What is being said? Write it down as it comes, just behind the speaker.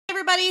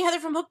everybody, Heather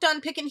from Hooked on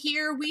Pickin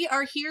here. We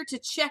are here to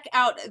check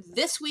out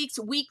this week's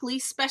weekly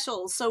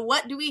specials. So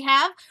what do we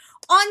have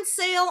on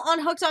sale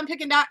on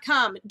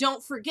hookedonpickin.com?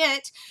 Don't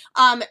forget,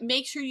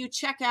 make sure you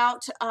check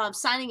out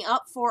signing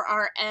up for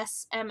our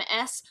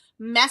SMS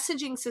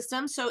messaging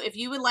system. So if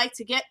you would like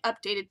to get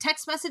updated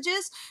text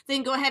messages,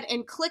 then go ahead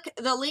and click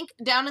the link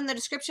down in the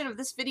description of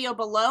this video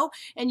below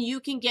and you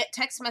can get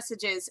text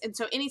messages. And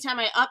so anytime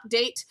I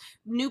update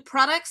new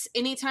products,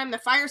 anytime the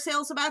fire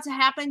sale is about to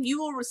happen, you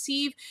will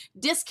receive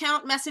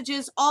discount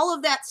messages. All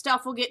of that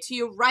stuff will get to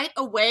you right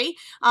away.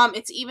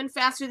 It's even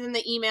faster than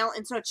the email.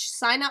 And so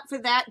sign up for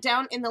that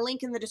down in the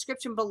link in the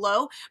description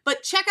below.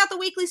 But check out the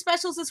weekly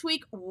specials this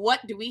week.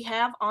 What do we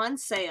have on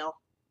sale?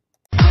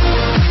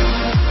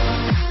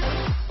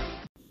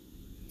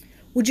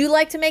 Would you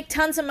like to make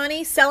tons of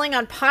money selling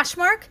on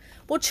Poshmark?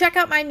 Well, check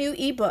out my new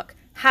ebook,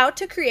 How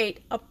to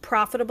Create a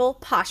Profitable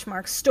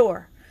Poshmark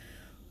Store.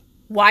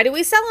 Why do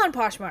we sell on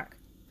Poshmark?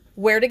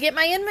 Where to get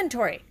my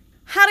inventory?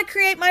 How to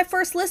create my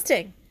first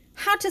listing?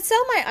 How to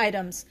sell my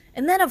items?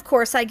 And then, of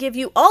course, I give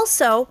you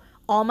also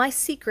all my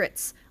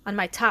secrets on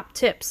my top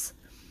tips.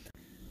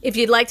 If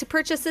you'd like to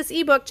purchase this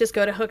ebook, just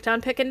go to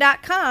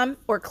hookedonpickin.com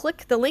or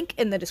click the link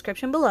in the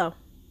description below.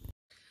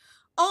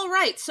 All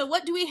right, so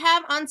what do we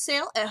have on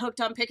sale at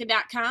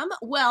hookedonpickin.com?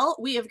 Well,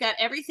 we have got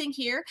everything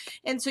here,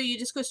 and so you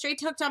just go straight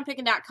to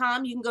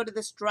hookedonpickin.com. You can go to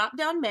this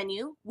drop-down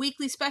menu.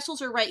 Weekly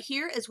specials are right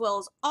here, as well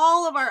as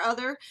all of our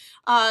other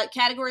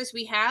categories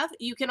we have.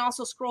 You can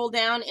also scroll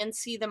down and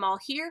see them all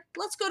here.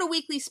 Let's go to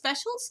weekly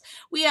specials.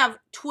 We have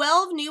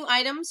 12 new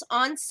items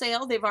on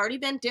sale. They've already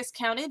been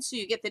discounted, so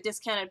you get the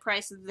discounted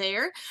price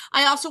there.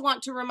 I also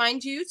want to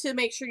remind you to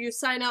make sure you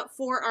sign up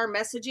for our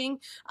messaging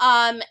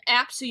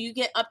app so you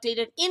get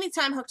updated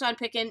anytime Hooked on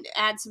Pickin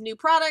adds some new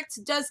products,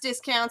 does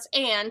discounts,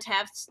 and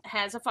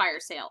has a fire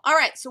sale. All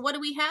right, so what do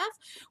we have?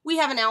 We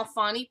have an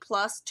Alfani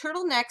Plus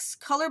Turtlenecks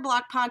Color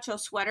Block Poncho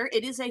Sweater.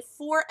 It is a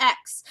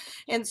 4X,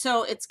 and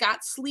so it's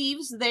got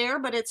sleeves there,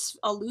 but it's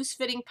a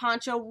loose-fitting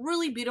poncho.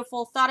 Really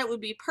beautiful. Thought it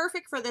would be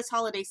perfect for this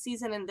holiday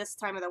season and this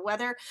time of the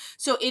weather.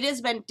 So it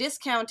has been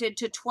discounted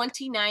to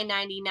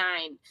 $29.99.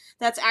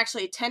 That's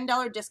actually a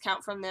 $10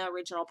 discount from the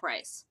original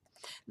price.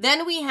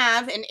 Then we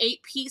have an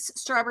 8-piece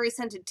strawberry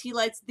scented tea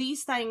lights.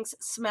 These things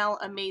smell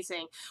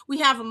amazing. We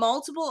have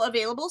multiple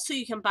available, so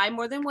you can buy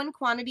more than one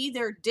quantity.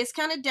 They're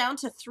discounted down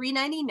to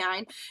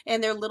 $3.99,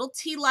 and they're little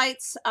tea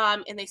lights,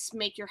 and they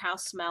make your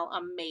house smell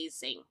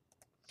amazing.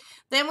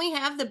 Then we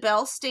have the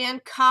bell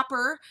stand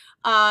copper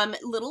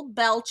little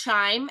bell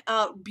chime.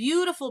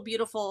 Beautiful,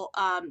 beautiful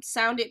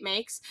sound it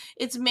makes.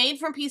 It's made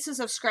from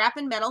pieces of scrap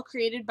and metal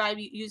created by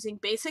using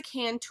basic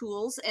hand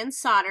tools and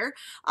solder.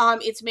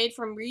 It's made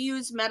from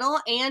reused metal,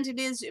 and it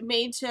is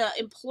made to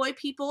employ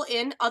people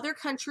in other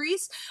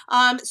countries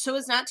so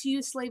as not to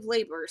use slave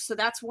labor. So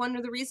that's one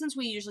of the reasons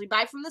we usually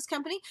buy from this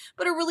company,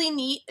 but a really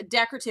neat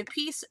decorative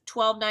piece,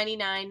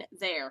 $12.99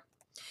 there.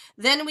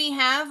 Then we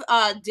have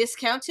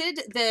discounted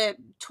the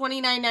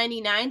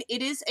 $29.99.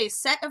 It is a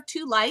set of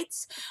 2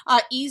 lights,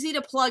 easy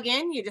to plug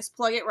in. You just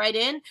plug it right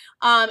in.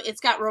 It's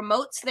got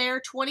remotes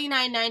there.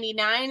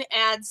 $29.99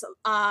 adds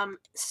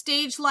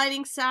stage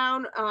lighting,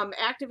 sound,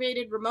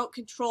 activated remote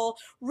control.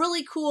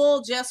 Really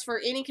cool just for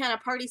any kind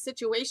of party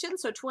situation.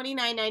 So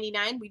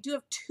 $29.99. We do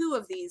have 2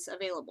 of these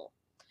available.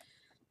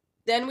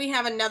 Then we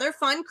have another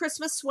fun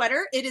Christmas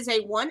sweater. It is a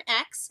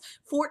 1X,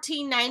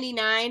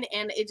 $14.99,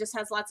 and it just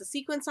has lots of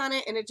sequins on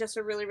it, and it's just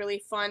a really,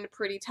 really fun,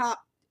 pretty top.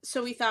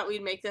 So we thought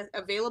we'd make this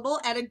available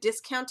at a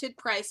discounted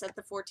price at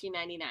the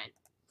 $14.99.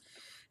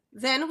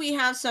 Then we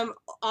have some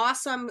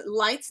awesome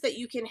lights that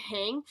you can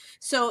hang.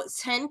 So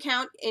 10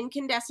 count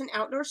incandescent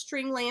outdoor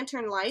string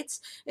lantern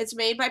lights. It's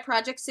made by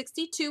Project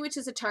 62, which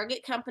is a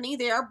Target company.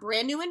 They are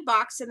brand new in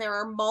box, and there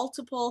are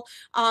multiple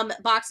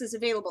boxes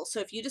available. So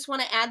if you just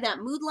want to add that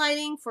mood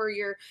lighting for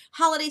your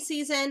holiday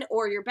season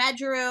or your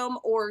bedroom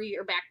or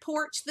your back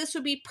porch, this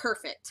would be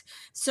perfect.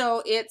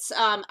 So it's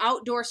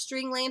outdoor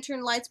string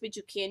lantern lights, but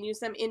you can use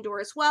them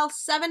indoor as well.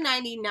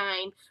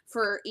 $7.99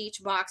 for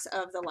each box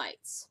of the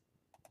lights.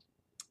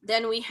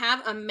 Then we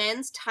have a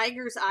men's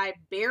Tiger's Eye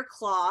Bear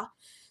Claw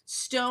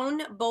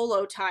stone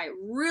bolo tie.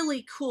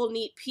 Really cool,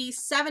 neat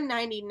piece.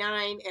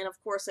 $7.99, and of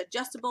course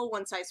adjustable,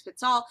 one size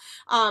fits all,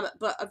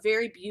 but a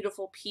very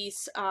beautiful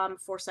piece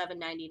for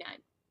 $7.99.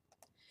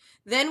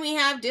 Then we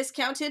have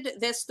discounted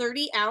this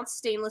 30-ounce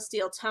stainless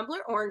steel tumbler,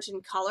 orange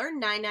in color.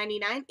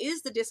 $9.99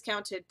 is the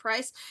discounted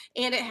price,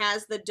 and it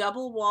has the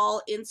double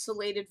wall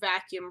insulated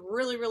vacuum.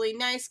 Really, really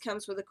nice.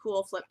 Comes with a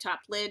cool flip-top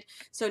lid.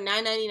 So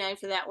 $9.99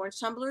 for that orange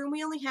tumbler, and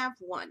we only have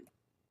one.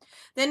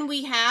 Then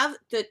we have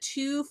the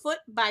 2-foot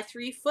by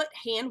 3-foot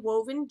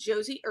hand-woven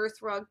Josie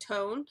Earth Rug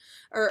tone,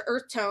 or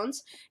Earth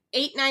Tones.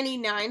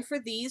 $8.99 for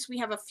these. We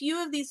have a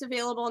few of these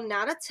available,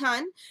 not a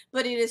ton,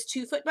 but it is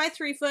 2-foot by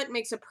 3-foot.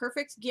 Makes a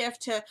perfect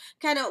gift to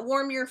kind of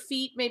warm your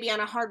feet, maybe on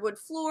a hardwood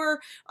floor,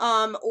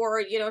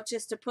 or, you know,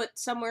 just to put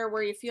somewhere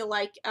where you feel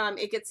like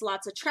it gets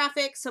lots of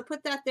traffic. So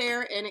put that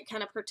there, and it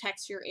kind of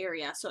protects your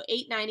area. So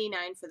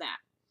 $8.99 for that.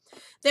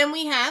 Then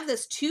we have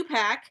this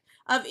 2-pack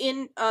of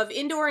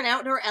indoor and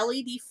outdoor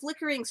LED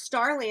flickering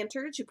star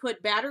lanterns. You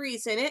put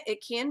batteries in it.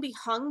 It can be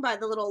hung by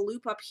the little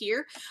loop up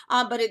here,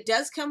 but it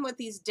does come with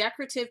these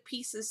decorative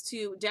pieces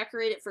to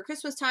decorate it for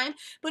Christmas time.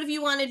 But if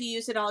you wanted to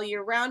use it all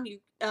year round,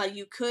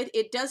 you could.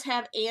 It does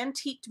have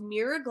antiqued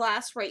mirror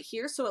glass right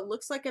here, so it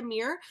looks like a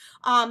mirror,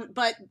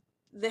 but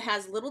that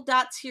has little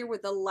dots here where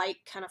the light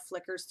kind of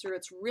flickers through.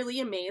 It's really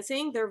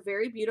amazing. They're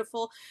very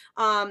beautiful.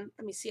 Let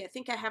me see. I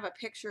think I have a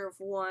picture of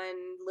one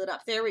lit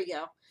up. There we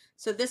go.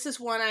 So this is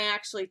one I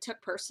actually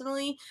took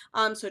personally.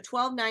 So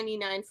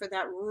 $12.99 for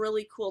that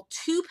really cool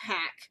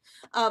 2-pack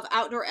of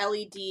outdoor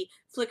LED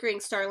flickering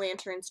star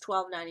lanterns,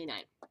 $12.99.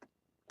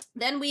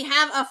 Then we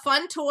have a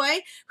fun toy.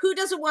 Who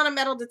doesn't want a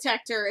metal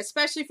detector,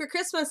 especially for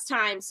Christmas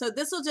time? So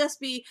this will just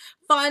be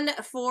fun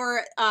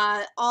for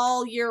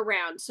all year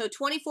round. So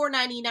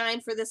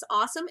 $24.99 for this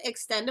awesome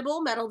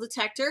extendable metal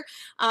detector.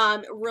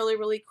 Really,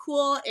 really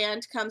cool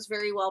and comes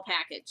very well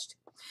packaged.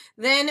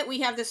 Then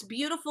we have this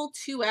beautiful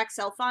 2X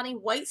Alfani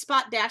white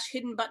spot dash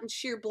hidden button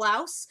sheer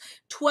blouse.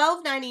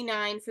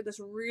 $12.99 for this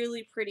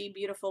really pretty,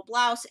 beautiful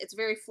blouse. It's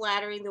very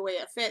flattering the way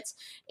it fits,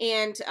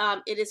 and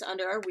it is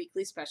under our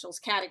weekly specials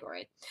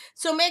category.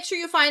 So make sure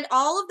you find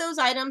all of those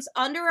items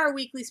under our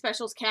weekly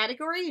specials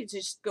category. You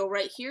just go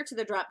right here to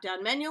the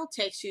drop-down menu,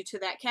 takes you to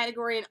that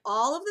category, and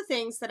all of the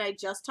things that I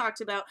just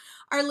talked about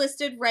are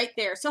listed right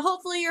there. So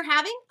hopefully you're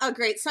having a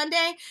great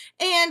Sunday,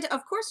 and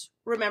of course,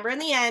 remember in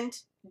the end,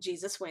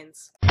 Jesus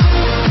wins.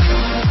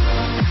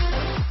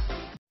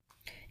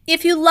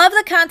 If you love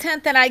the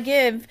content that I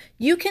give,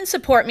 you can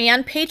support me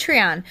on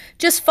Patreon.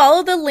 Just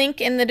follow the link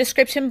in the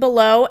description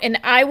below and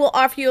I will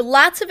offer you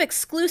lots of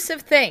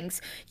exclusive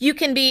things. You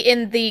can be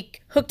in the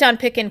Hooked on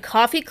Pickin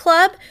Coffee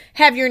Club,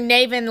 have your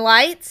Naven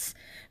Lights,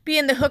 be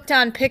in the Hooked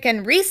on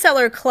Pickin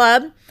Reseller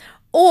Club,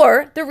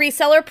 or the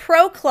Reseller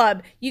Pro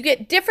Club. You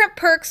get different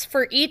perks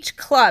for each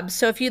club.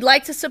 So if you'd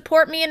like to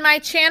support me in my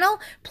channel,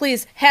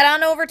 please head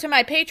on over to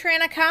my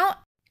Patreon account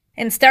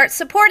and start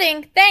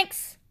supporting.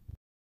 Thanks.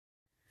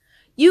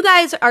 You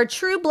guys are a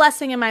true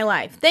blessing in my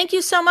life. Thank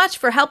you so much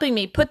for helping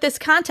me put this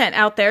content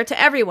out there to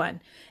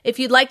everyone. If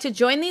you'd like to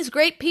join these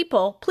great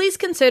people, please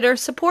consider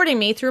supporting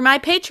me through my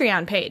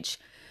Patreon page.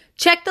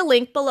 Check the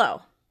link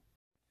below.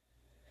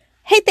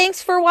 Hey,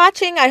 thanks for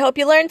watching. I hope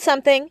you learned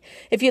something.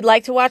 If you'd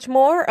like to watch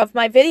more of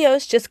my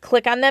videos, just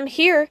click on them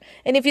here.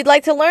 And if you'd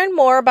like to learn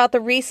more about the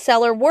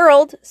reseller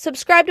world,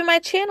 subscribe to my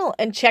channel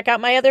and check out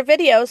my other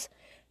videos.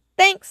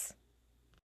 Thanks.